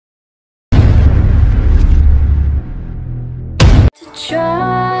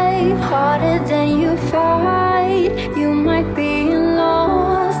try harder than you fight, you might be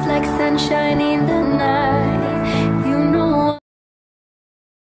lost like sunshine in the night. You know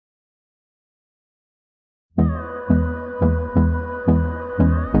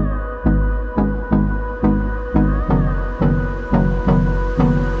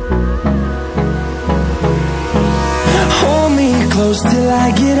hold me close till I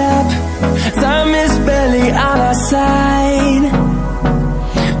get up. Time is barely on our side.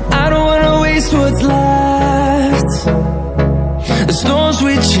 I don't wanna waste what's left. The storms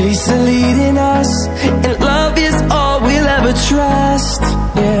we chase are leading us, and love is all we'll ever trust.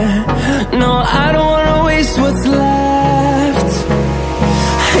 Yeah, no, I don't wanna waste what's left.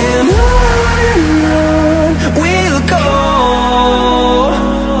 And on we'll go,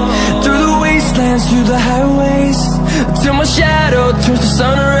 through the wastelands, through the highways, till my shadow turns to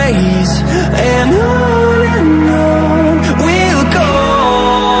sun rays. And on we'll go,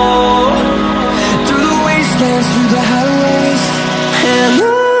 through the wastelands, through the highways, and on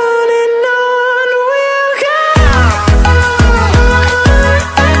we'll go.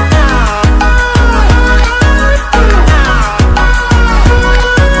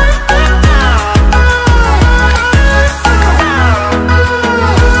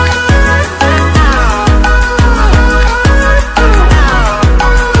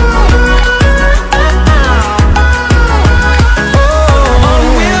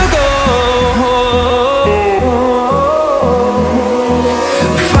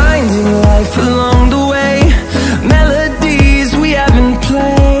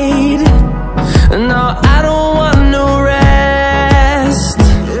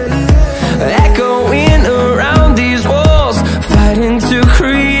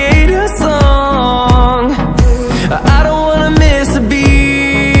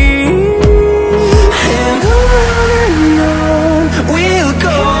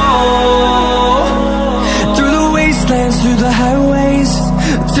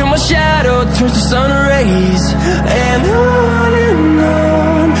 Turns to sun rays, and on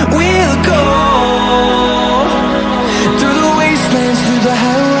we'll go, through the wastelands, through the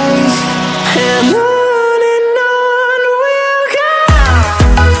highways, and on we'll go.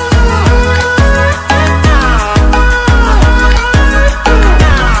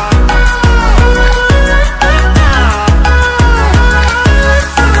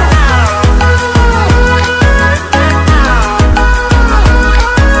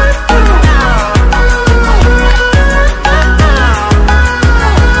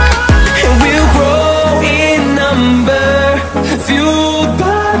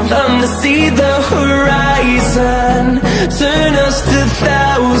 See the horizon, turn us to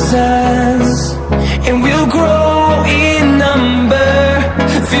thousands, and we'll grow in number,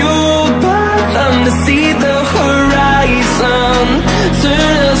 fueled by them to see the horizon,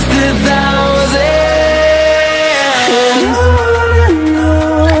 turn us to thousands. And on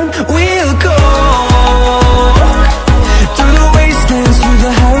we'll go, through the wastelands, through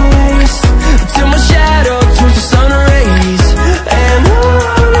the highways, till my shadow turns to sun rays. And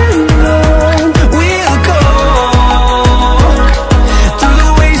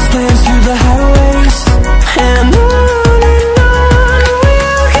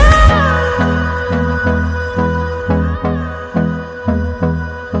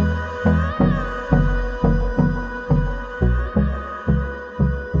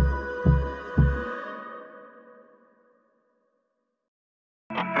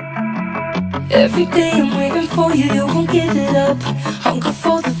every day I'm waiting for you, you won't give it up. Hunger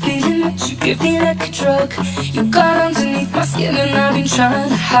for the feeling that you give me like a drug. You got underneath my skin and I've been trying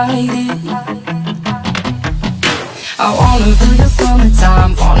to hide it. I wanna feel your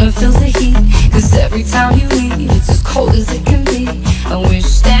summertime, wanna feel the heat, cause every time you leave it's as cold as it can be. I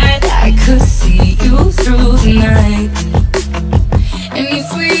wish that I could see you through the night. And you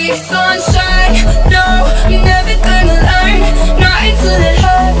sweet sunshine, no, I'm never gonna learn, not until it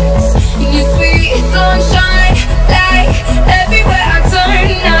hurts. And you sweet sunshine, like everywhere I turn,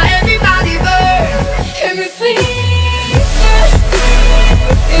 now everybody burn. And the sweet,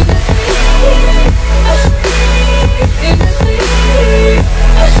 and the sweet, and the sweet, and the sweet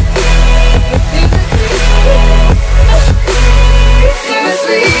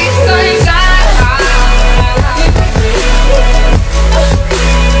sunshine.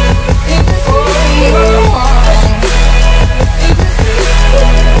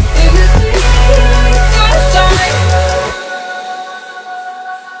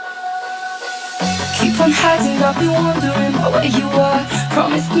 Keep on hiding, I've been wondering about where you are.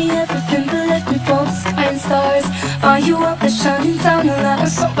 Promised me everything but left me for the sky and stars. Are you up there shining down a light on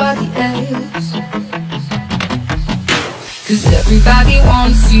somebody else? Cause everybody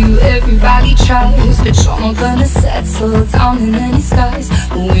wants you, everybody tries, but you're not gonna settle down in any skies.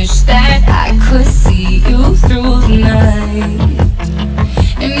 Wish that I could see you through the night.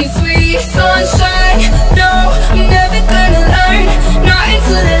 And you sweet sunshine, no, I'm never gonna learn, not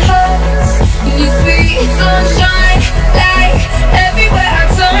until it hurts. And you sweet sunshine, like everywhere I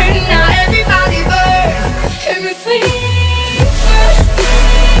turn, now everybody burn. And the sweet sunshine,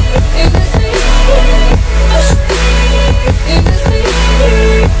 and the sweet in the sweet, in the sweet,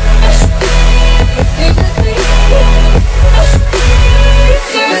 in the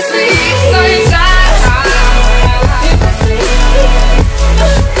sweet sunshine, in the sweet,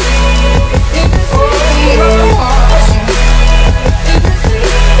 in the sweet,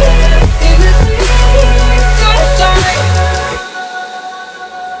 in the sweet sunshine.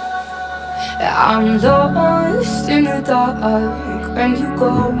 I'm lost in the dark when you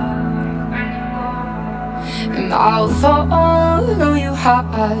go, and I'll follow you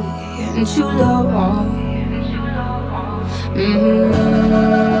high and you low. In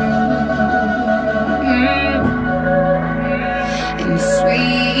the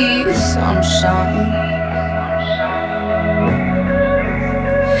sweet sunshine,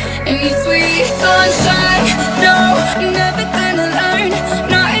 in the sweet sunshine, no, I'm never gonna learn,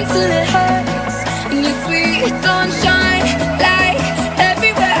 not until it hurts. In the sweet sunshine, like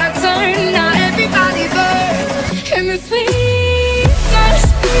everywhere I turn, now everybody burns. In the sweet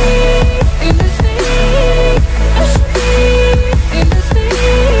sunshine, in the sweet, in the sweet,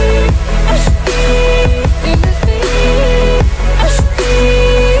 in the sweet,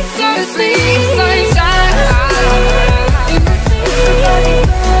 in the sweet sunshine, in the sweet,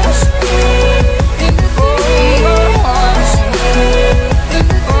 in the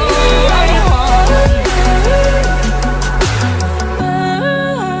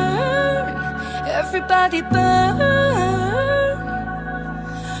everybody burn,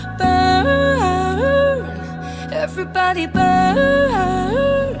 burn, everybody burn.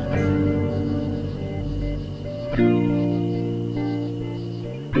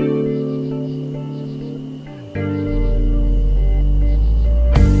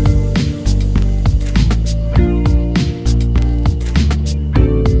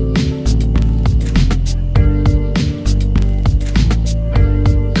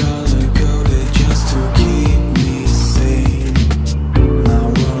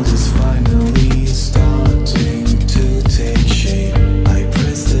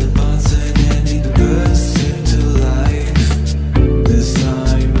 This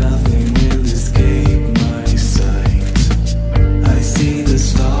time nothing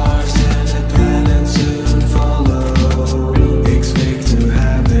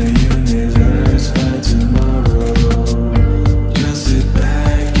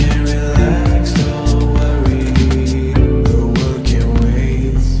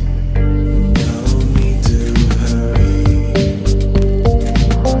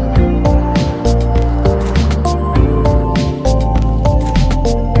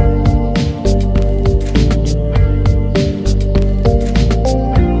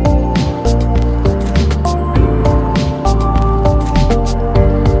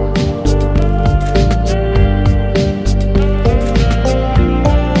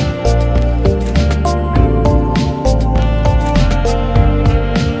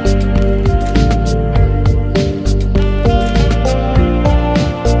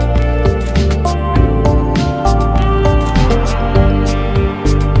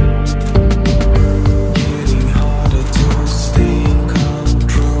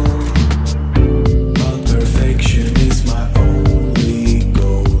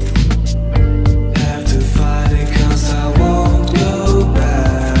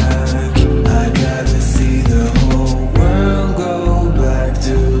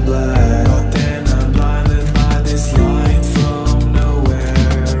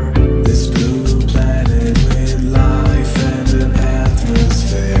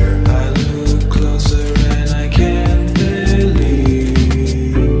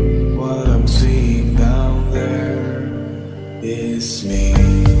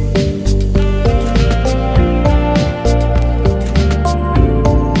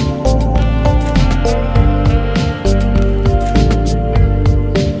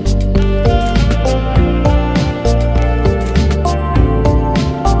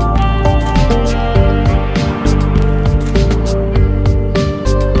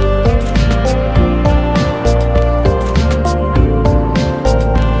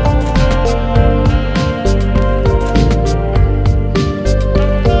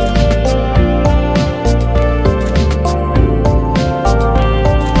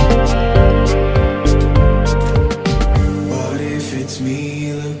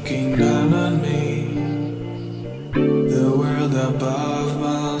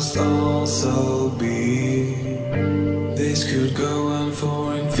bound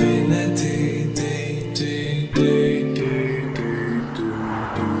for infinity.